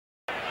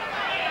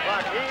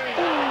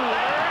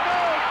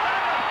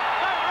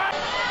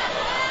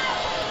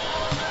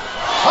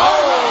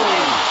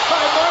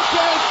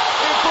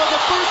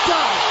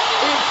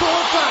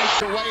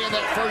Away in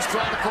that first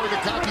round, according to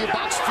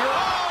CompuBox.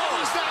 Oh,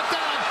 he's not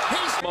down.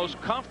 He's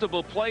most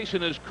comfortable place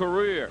in his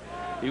career.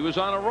 He was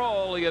on a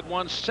roll. He had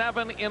won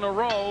 7 in a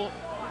row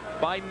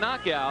by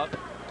knockout,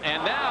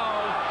 and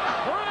now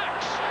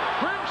cracks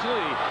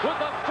Grimsley with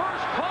the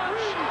first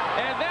punch,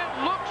 and that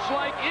looks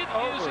like it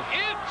is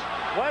it.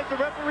 Why is the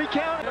referee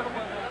counting?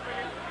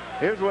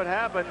 Here's what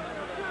happened.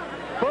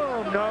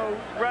 Boom! No,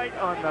 right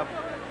on the.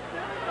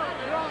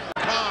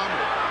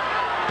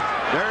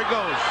 There he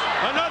goes.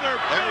 Another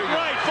big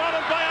right,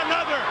 followed by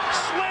another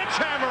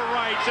sledgehammer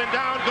rights, and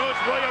down goes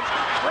Williams.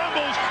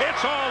 Crumbles.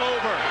 It's all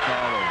over.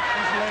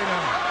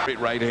 Great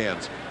right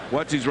hands.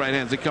 Watch these right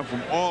hands. They come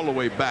from all the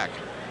way back.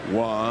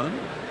 1,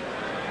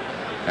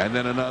 and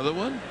then another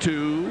one,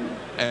 2,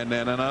 and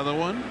then another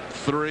one,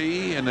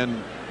 3, and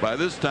then by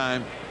this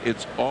time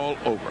it's all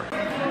over.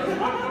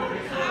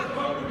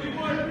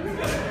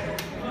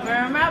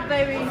 Wear him out,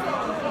 baby.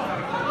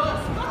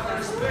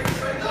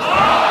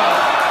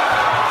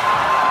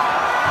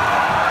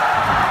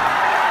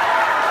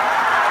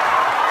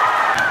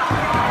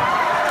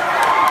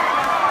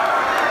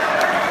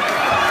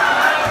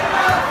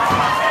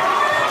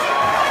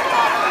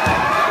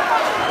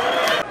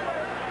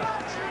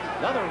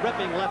 Another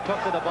ripping left hook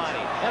to the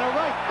body. And a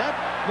right. That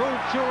moved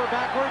Schuler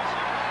backwards.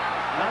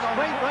 Not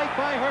straight right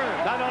by Hearn.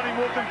 Not only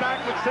moved him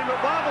backwards, single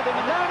bobbled him,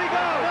 and down he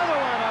goes. Another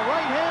one. A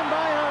right hand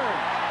by Hearn.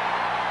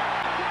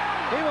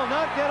 He will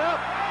not get up.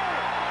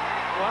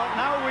 Well,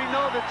 now we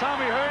know that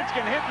Tommy Hearns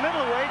can hit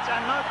middleweights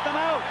and knock them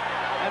out.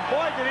 And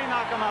boy, did he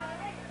knock them out.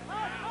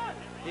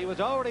 He was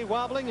already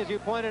wobbling, as you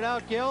pointed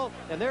out, Gil.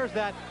 And there's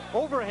that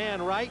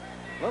overhand right.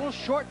 Little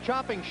short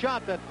chopping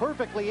shot that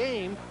perfectly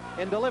aimed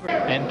and delivered.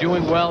 And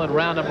doing well in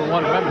round number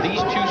 1. Remember, these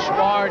two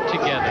sparred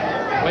together.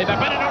 Way back,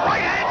 but in a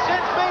right hand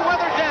sends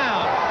Mayweather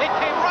down. It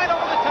came right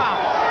over the top.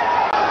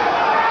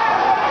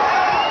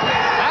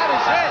 That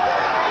is it.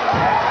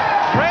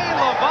 Ray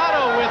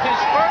Lovato with his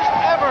first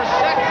ever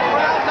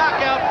second-round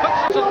knockout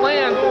puts it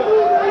land.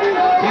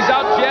 He's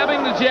out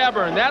jabbing the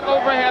jabber, and that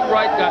overhand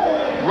right got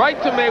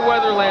right to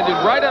Mayweather, landed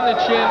right on the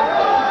chin,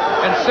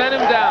 and sent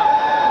him down.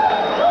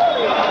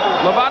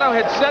 Lovato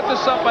had set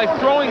this up by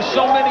throwing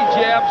so many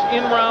jabs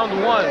in round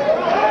 1.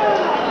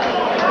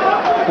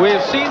 We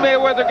have seen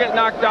Mayweather get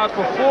knocked out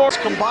before.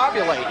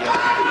 Combobulate you.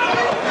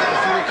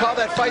 If you recall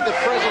that fight that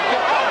Frazier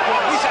killed,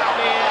 he's out,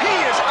 man. He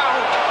is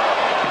out.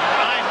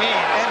 I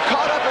mean, and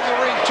caught up in the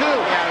ring too.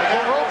 Yeah,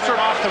 the ropes are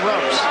off the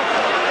ropes.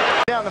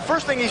 Yeah, the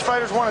first thing these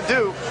fighters want to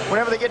do,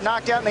 whenever they get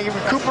knocked out and they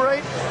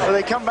recuperate, or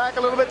they come back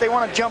a little bit, they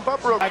want to jump up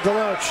real quick.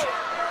 Deloach.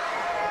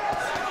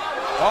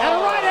 And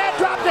a right hand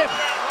dropped him.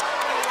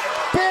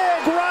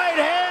 Big right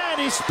hand.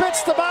 He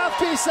spits the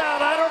mouthpiece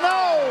out. I don't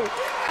know.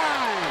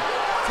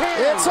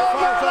 It's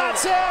over.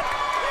 That's it.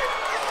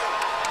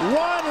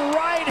 One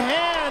right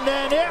hand,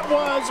 and it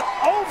was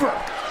over.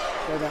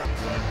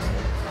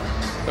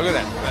 Look at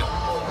that.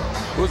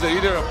 It was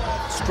either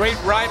a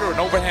straight right or an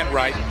overhand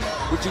right,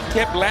 which he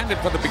kept landing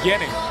from the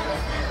beginning.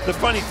 The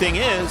funny thing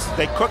is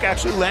that Cook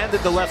actually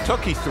landed the left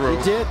hook he threw.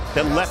 He did.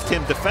 That left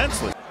him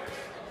defenseless.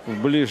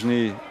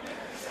 Ближний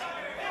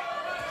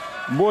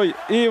бой.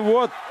 И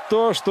вот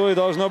то, что и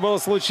должно было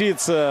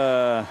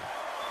случиться.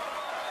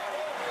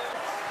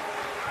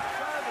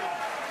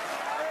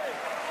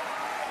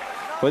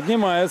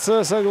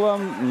 Поднимается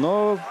Саглам,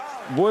 но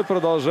бой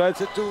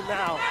продолжается.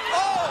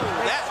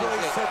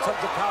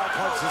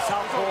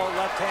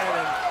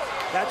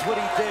 That's what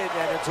he did,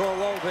 and it's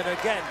all over. And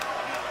again,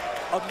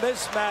 a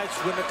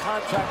mismatch when the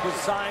contract was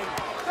signed.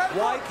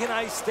 Why can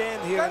I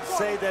stand here and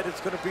say that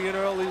it's going to be an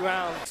early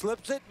round?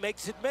 Slips it,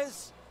 makes it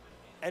miss,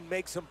 and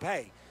makes him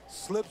pay.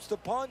 Slips the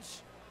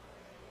punch,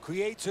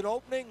 creates an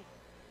opening,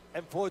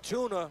 and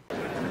Fortuna.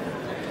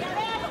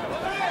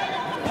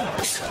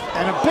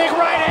 And a big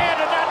right hand,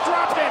 and that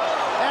dropped it.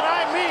 And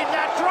I mean,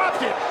 that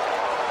dropped it.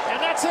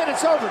 And that's it,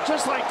 it's over,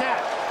 just like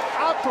that.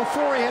 Out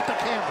before he hit the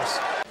canvas.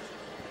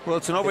 Well,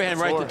 it's an overhand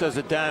right that does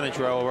the damage,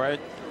 Raul, right?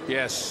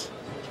 Yes.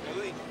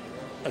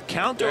 A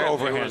counter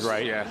overhand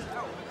right. Yeah.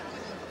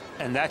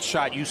 And that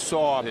shot you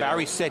saw,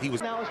 Barry said he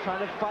was. Now he's trying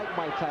to fight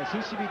Mike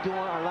Tyson. He should be doing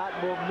a lot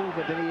more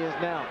movement than he is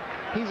now.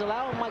 He's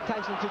allowing Mike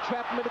Tyson to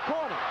trap him in the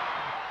corner.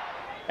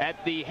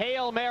 At the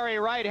Hail Mary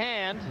right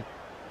hand.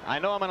 I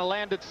know I'm going to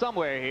land it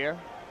somewhere here.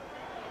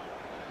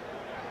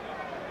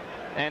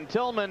 And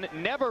Tillman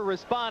never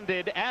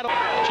responded at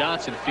all.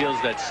 Johnson feels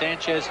that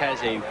Sanchez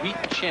has a weak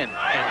chin.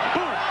 And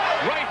boom!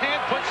 Right hand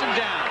puts him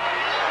down.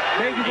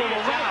 Maybe go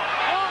around.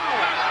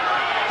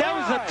 That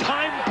was a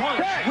time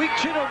punch. Weak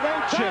chin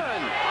erosion.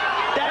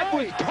 That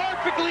was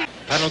perfectly.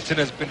 Pendleton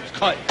has been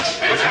cut. A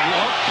big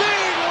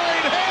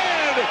right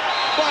hand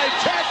by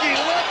Tacky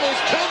Levels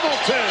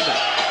Pendleton.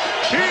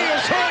 He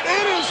is hurt.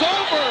 It is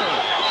over.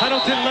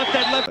 Pendleton left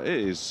that left. It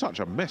is such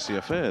a messy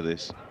affair,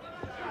 this.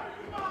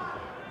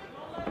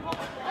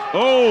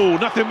 Oh,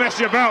 nothing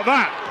messy about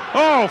that.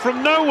 Oh,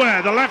 from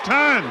nowhere, the left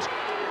hand.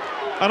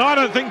 And I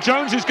don't think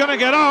Jones is going to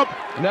get up.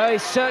 No,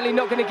 he's certainly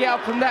not going to get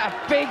up from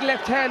that. A big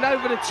left hand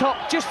over the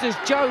top, just as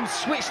Jones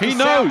switched to He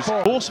knows southpaw.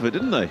 the force of it,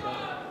 didn't they?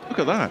 Look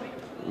at that.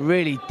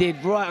 Really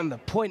did, right on the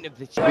point of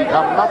the chin.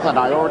 Become nothing.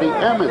 I already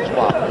am his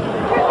father.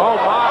 Oh,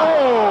 my.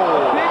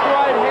 Oh. Big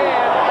right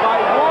hand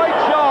by Roy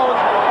Jones,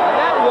 and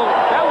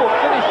that will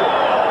finish it.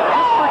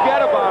 Just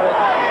forget about it.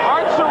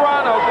 Art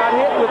Serrano got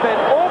hit with an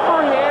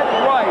overhand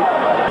right.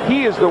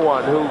 He is the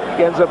one who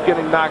ends up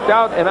getting knocked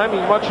out, and I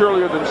mean much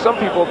earlier than some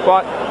people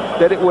thought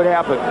that it would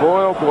happen.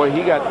 Boy, oh boy,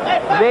 he got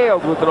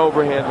nailed with an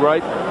overhand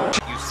right.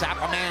 You sap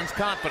a man's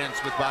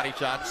confidence with body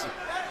shots,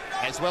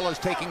 as well as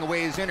taking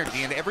away his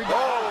energy, and everybody.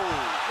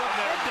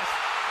 Tremendous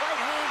right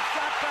hand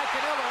shot by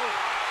Canelo.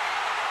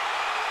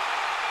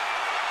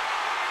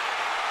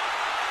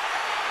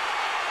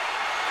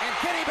 And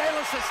Kenny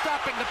Bayless is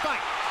stopping the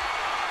fight.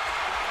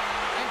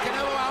 And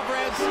Canelo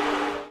Alvarez.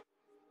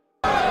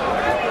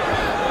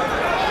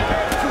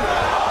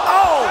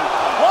 Oh,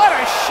 what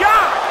a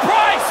shot!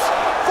 Price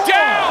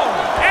down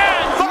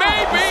and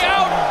maybe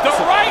out. The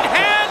right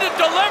hand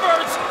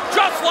delivers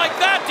just like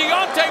that.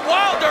 Deontay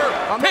Wilder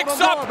picks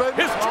up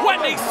his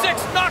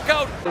 26th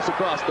knockout. This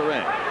across the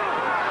ring.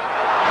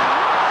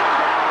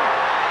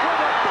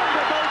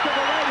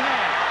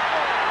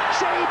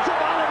 Shades of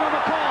Oliver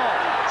McCall.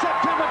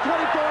 September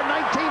 24,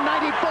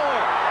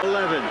 1994.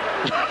 11.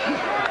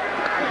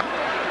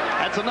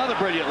 That's another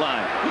brilliant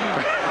line.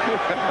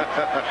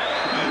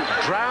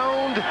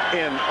 Drowned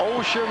in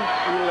Ocean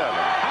 11.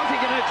 How's he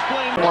going to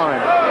explain? One.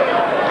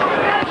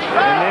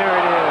 And there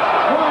it is.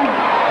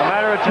 A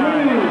matter of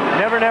time.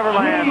 Never, never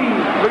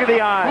land. Look at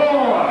the eyes.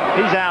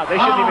 He's out. They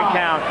shouldn't even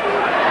count.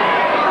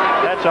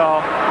 That's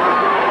all.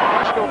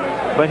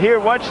 But here,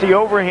 watch the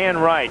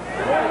overhand right.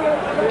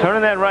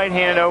 Turning that right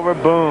hand over,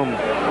 boom.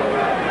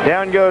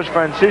 Down goes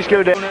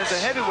Francisco. The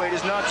heavyweight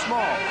is not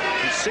small.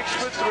 He's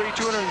 6'3",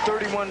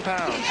 231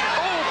 pounds.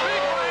 Oh,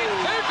 big right.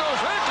 There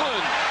goes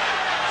Eklund.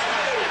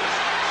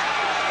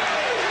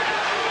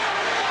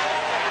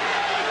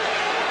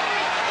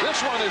 This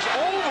one is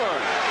over.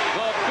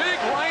 The big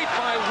right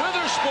by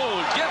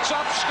Witherspoon gets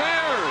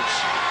upstairs.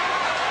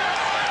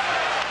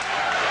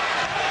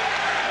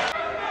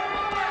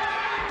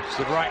 It's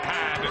the right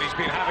hand, and he's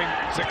been having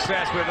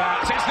success with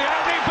that since the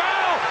opening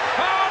bell.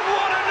 Oh,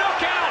 what a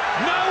knockout!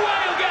 No way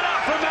he'll get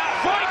up from that.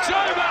 Fight's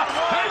over.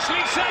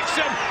 Ashley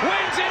Sexton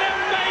wins in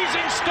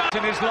amazing style.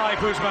 In his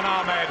life, Usman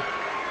Ahmed.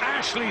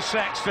 Ashley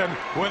Sexton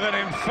with an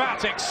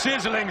emphatic,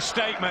 sizzling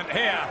statement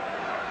here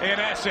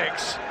in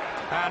Essex.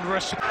 And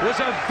was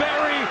a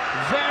very,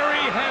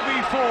 very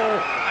heavy fall,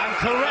 and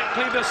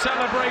correctly the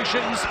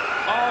celebrations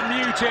are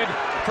muted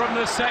from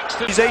the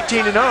Sexton. She's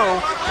 18-0,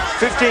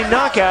 15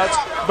 knockouts,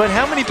 but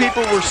how many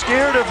people were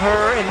scared of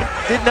her and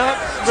did not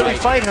really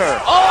fight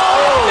her?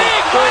 Oh,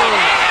 big right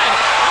hand!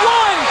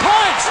 One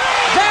punch!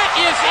 That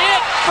is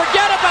it!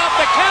 Forget about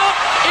the count.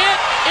 It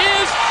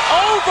is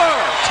over.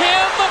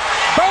 Tim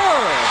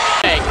Burr.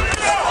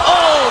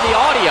 Oh, the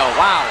audio,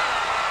 wow.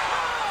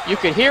 You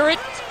could hear it,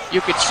 you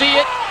could see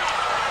it.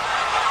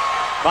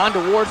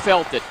 Vonda Ward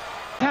felt it.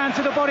 Hand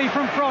to the body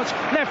from Froch,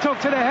 left hook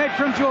to the head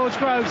from George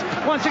Groves.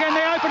 Once again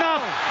they open up,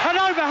 an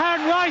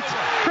overhand right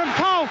from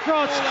Carl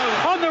Froch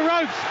on the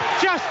ropes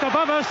just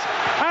above us,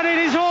 and it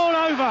is all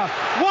over.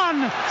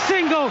 One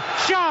single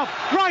sharp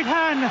right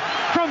hand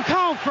from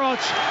Carl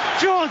Froch.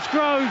 George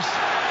Groves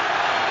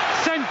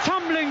sent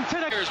tumbling to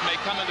the... May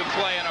come into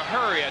play in a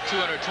hurry at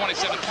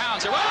 227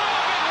 pounds. Oh, big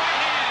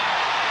right hand!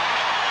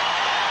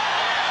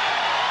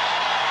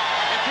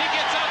 If he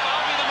gets up,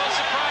 I'll be the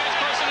most surprised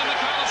person in the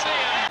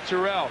Coliseum.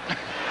 Terrell.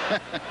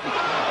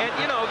 And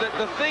you know,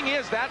 the thing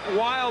is that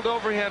wild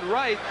overhand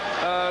right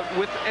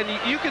and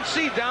you can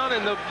see down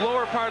in the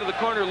lower part of the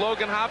corner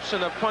Logan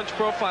Hobson, a punch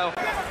profile.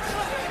 Good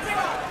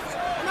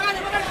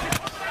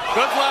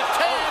left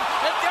hand,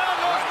 and down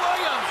goes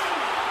Williams.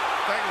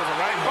 I think it was a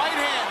right hand. Right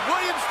hand.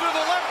 Williams through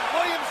the left.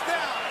 Williams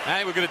down.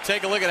 And we're going to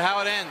take a look at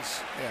how it ends.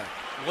 Yeah.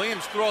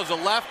 Williams throws a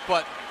left,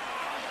 but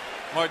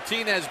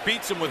Martinez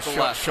beats him with the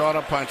left.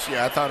 Shorter punch.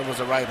 Yeah, I thought it was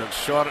a right hook.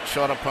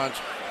 Shorter punch.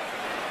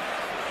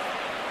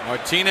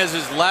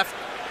 Martinez's left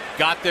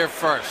got there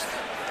first.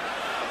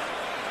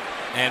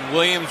 And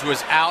Williams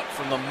was out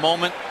from the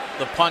moment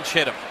the punch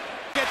hit him.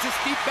 Gets his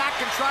feet back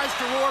and tries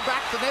to roar back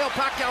to nail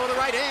Pacquiao with the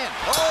right hand.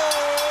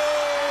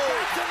 Oh!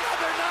 That's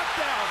another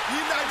knockdown.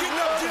 He's not getting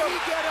up, Jim.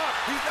 He get up.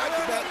 He's not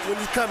getting up when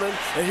he's coming.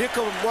 And here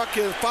comes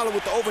Marquez following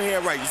with the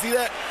overhand right. You see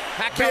that?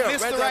 Pacquiao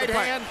missed the right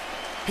hand.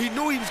 He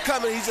knew he was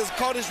coming. He just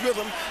caught his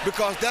rhythm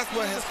because that's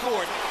what has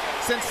scored.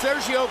 Since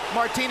Sergio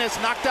Martinez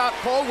knocked out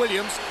Paul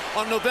Williams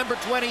on November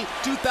 20,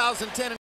 2010.